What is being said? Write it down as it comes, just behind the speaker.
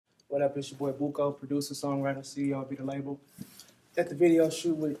What up, it's your boy Buko, producer, songwriter, CEO of Be The Label. At the video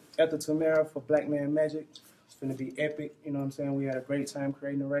shoot with Ethel Tamara for Black Man Magic. It's gonna be epic, you know what I'm saying? We had a great time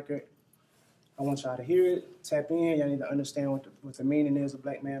creating the record. I want y'all to hear it, tap in. Y'all need to understand what the meaning is of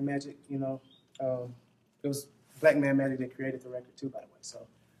Black Man Magic, you know. It was Black Man Magic that created the record too, by the way. So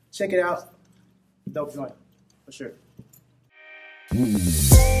check it out. Dope joint, for sure.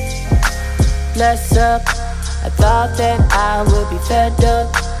 Bless up, I thought that I would be fed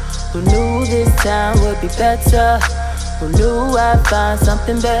up. Who knew this time would be better? Who knew I'd find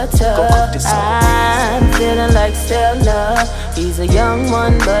something better? I'm feeling like Stella. He's a young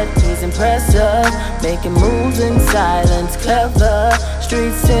one, but he's impressive. Making moves in silence, clever.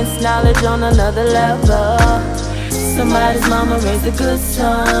 Street sense, knowledge on another level. Somebody's mama raised a good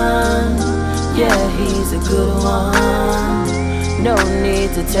son. Yeah, he's a good one. No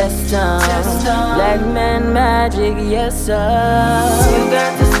need to test him. Black man magic, yes sir. You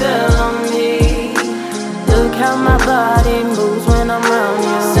got the spell on me. Look how my body moves when I'm around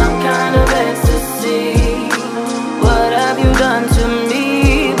you. Some kind of ecstasy. What have you done to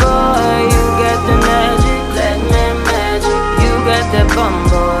me, boy? You got the magic, black man magic. You got that bum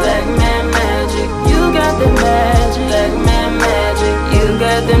boy, black man magic. You got the magic, black man magic. You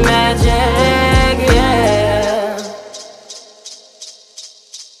got the magic, yeah.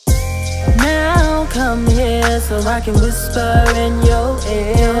 Come here so I can whisper in your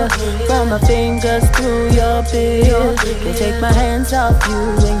ear. Run my fingers through your beard. Can't take my hands off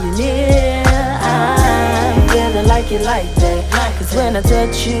you when you're near. I'm feeling like you like that. Cause when I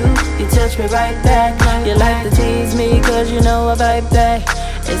touch you, you touch me right back. You like to tease me cause you know I bite back.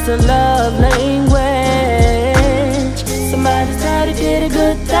 It's a love language. Somebody's daddy did a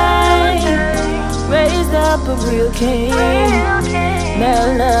good thing. Raised up a real king.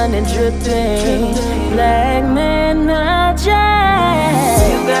 Melanin dripping, black man magic. You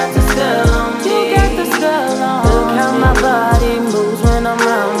got the spell on me. You got the spell on me. Look how my body moves when I'm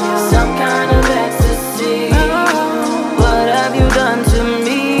around you. Some kind of ecstasy. What have you done to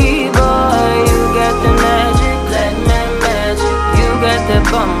me, boy? You got the magic, black man magic. You got that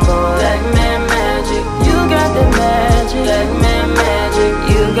bum boy, black man magic. You got the magic, black man magic.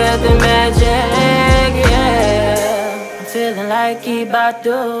 You got the magic, yeah. Feeling like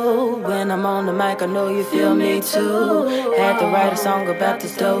Ibadu. When I'm on the mic, I know you feel me too. Had to write a song about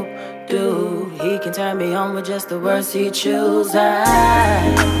this dope dude. He can turn me on with just the words he chooses. Black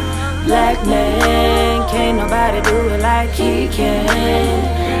man, can't nobody do it like he can.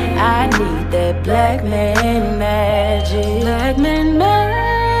 I need that black man magic. Black man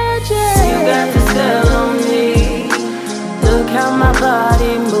magic. You got the spell on me. Look how my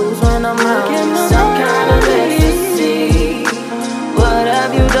body moves when I'm around you. Some kind of ecstasy. What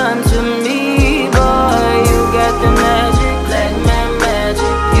have you done to me, boy? You got the magic, black man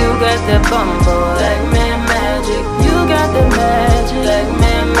magic. You got that bum boy, black man magic. You got the magic, black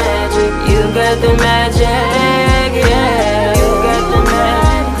man magic. You got the magic, yeah. You got the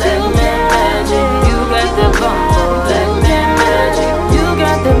magic, black man magic. You got the bum boy, black man magic. You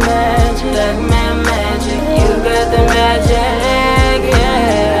got the magic, black man magic. You got the magic,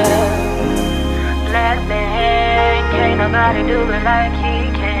 yeah. Black man, can't nobody do it like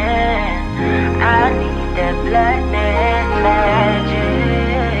he can. I need that black man magic.